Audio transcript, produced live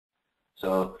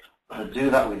So I'll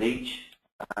do that with each,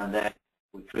 and then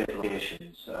we create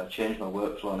locations. So I change my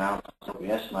workflow now to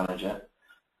LBS Manager.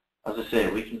 As I say,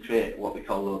 we can create what we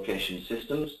call location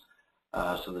systems.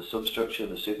 So the substructure,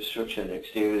 the superstructure, the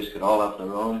exteriors could all have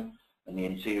their own, and the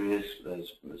interiors,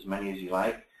 there's as many as you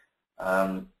like.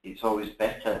 It's always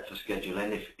better for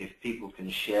scheduling if people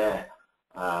can share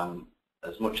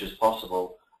as much as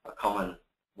possible a common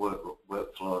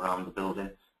workflow around the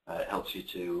building. It helps you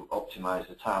to optimize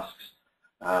the tasks,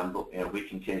 but we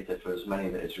can cater for as many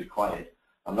that is required.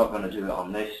 I'm not going to do it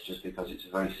on this just because it's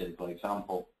a very simple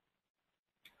example.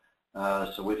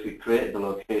 So if we create the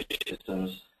location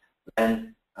systems,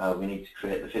 then we need to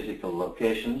create the physical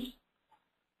locations.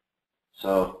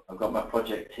 So I've got my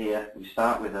project here. We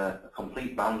start with a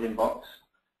complete bounding box,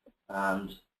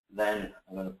 and then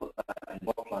I'm going to put that in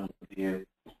block plan view.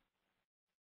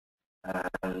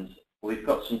 And we've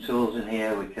got some tools in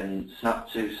here. We can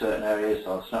snap to certain areas,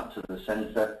 or snap to the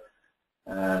center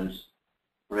and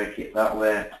break it that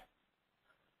way.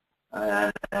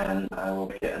 And I will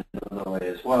make it another way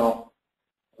as well.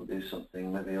 I'll do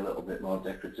something maybe a little bit more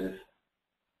decorative,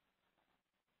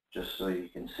 just so you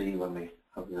can see when we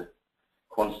have the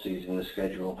quantities in the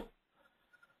schedule.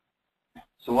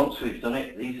 So once we've done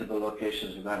it, these are the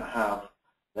locations we're going to have.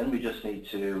 Then we just need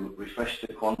to refresh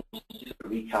the quantities,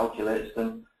 recalculate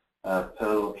them per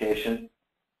location.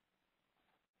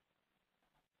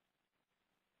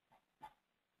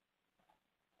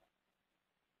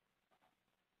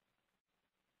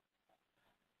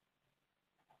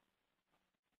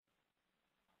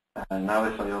 And now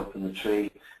if I open the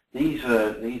tree, these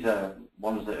are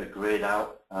ones that are grayed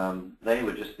out. They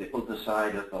were just the other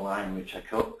side of the line which I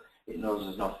cut. It knows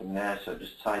there's nothing there, so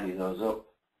just tidy those up.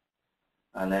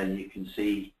 And then you can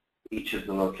see each of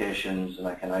the locations, and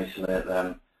I can isolate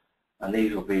them. And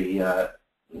these will be,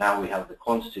 now we have the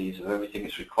quantities of everything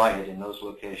that's required in those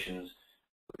locations,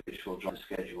 which will drive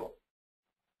the schedule.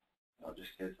 I'll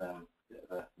just give them a bit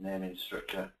of a naming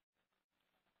structure.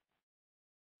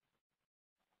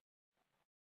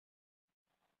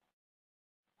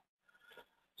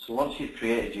 So once you've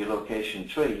created your location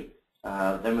tree,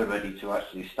 then we're ready to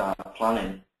actually start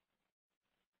planning.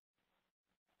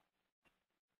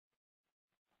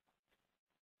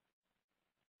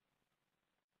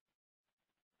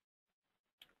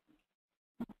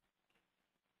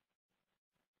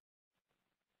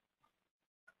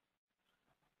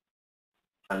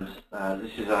 And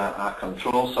this is our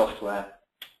control software.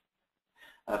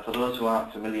 For those who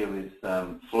aren't familiar with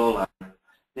Flowline,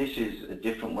 this is a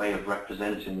different way of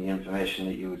representing the information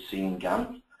that you would see in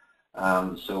Gantt.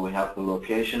 So we have the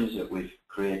locations that we've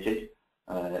created.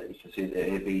 You can see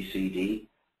the A, B, C, D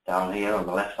down here on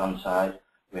the left-hand side.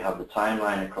 We have the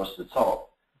timeline across the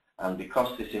top. And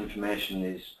because this information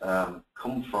is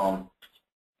come from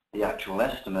the actual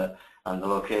estimate and the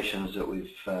locations that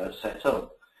we've set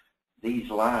up,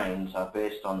 these lines are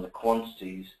based on the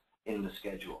quantities in the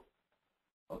schedule.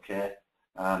 Okay.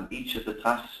 Each of the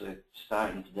tasks are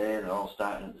starting today. They're all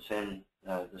starting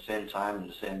at the same time in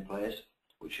the same place,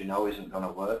 which you know isn't going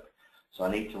to work. So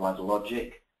I need to add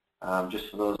logic. Just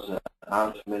for those that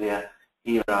aren't familiar,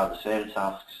 here are the same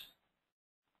tasks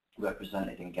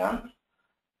represented in Gantt.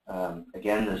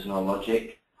 Again, there's no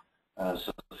logic.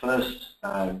 So first,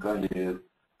 I'm going to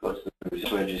go to the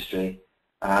resource registry,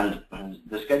 and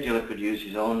the scheduler could use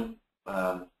his own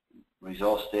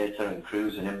resource data and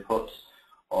crews and inputs.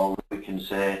 Or we can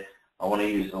say, I want to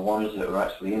use the ones that are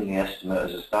actually in the estimate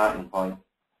as a starting point,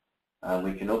 and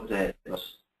we can update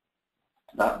those.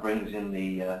 That brings in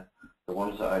the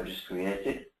ones that I've just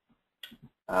created,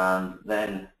 and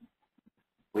then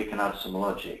we can add some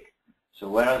logic. So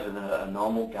whereas in a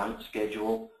normal Gantt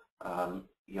schedule,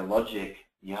 your logic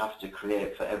you have to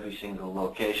create for every single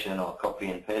location or copy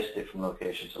and paste it from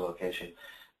location to location.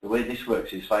 The way this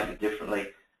works is slightly differently,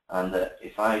 and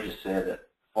if I just say that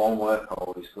formwork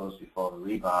always goes before the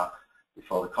rebar,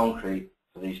 before the concrete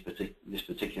for this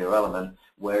particular element,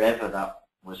 wherever that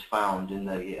was found in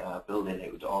the building,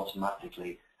 it would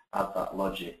automatically add that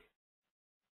logic.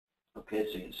 Okay,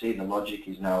 so you can see the logic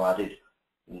is now added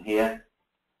in here.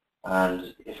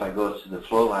 And if I go to the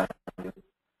flow line,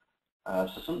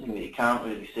 so something that you can't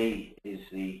really see is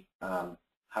the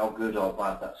how good or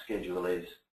bad that schedule is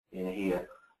in here,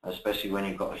 especially when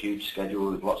you've got a huge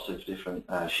schedule with lots of different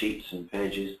sheets and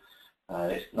pages.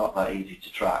 It's not that easy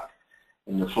to track.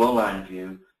 In the flow line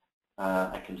view,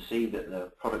 I can see that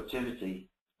the productivity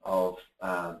of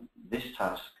this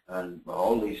task and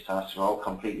all these tasks are all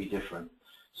completely different.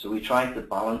 So we try to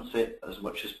balance it as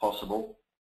much as possible.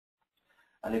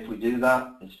 And if we do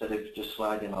that, instead of just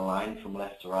sliding a line from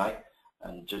left to right,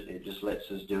 and it just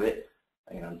lets us do it,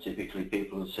 And typically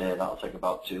people would say that'll take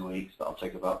about 2 weeks, that'll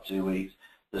take about 2 weeks.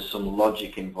 There's some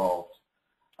logic involved.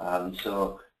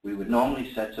 So we would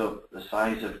normally set up the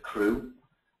size of crew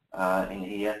in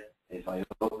here. If I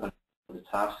open the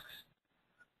tasks,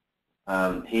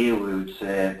 here we would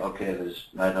say, okay,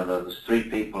 there's 3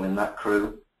 people in that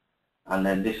crew, and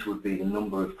then this would be the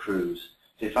number of crews.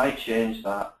 So if I change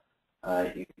that,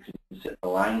 you can set the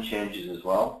line changes as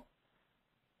well.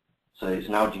 So it's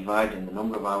now dividing the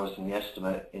number of hours in the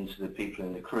estimate into the people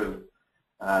in the crew,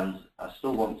 and I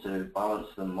still want to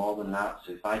balance them more than that.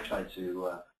 So if I try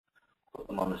to put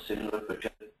them on a similar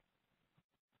project,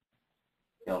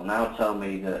 it'll now tell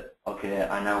me that, okay,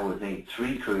 I now would need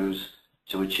 3 crews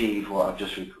to achieve what I've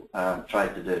just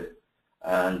tried to do.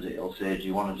 And it'll say, do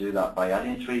you want to do that by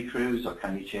adding 3 crews, or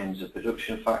can you change the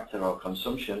production factor or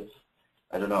consumption?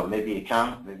 I don't know, maybe you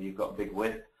can, maybe you've got a big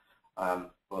width,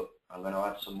 but I'm going to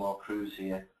add some more crews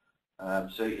here.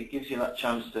 So it gives you that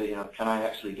chance to, can I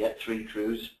actually get 3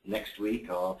 crews next week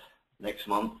or next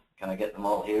month? Can I get them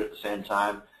all here at the same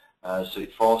time? So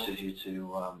it forces you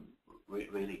to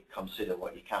really consider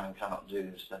what you can and cannot do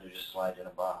instead of just sliding a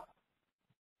bar.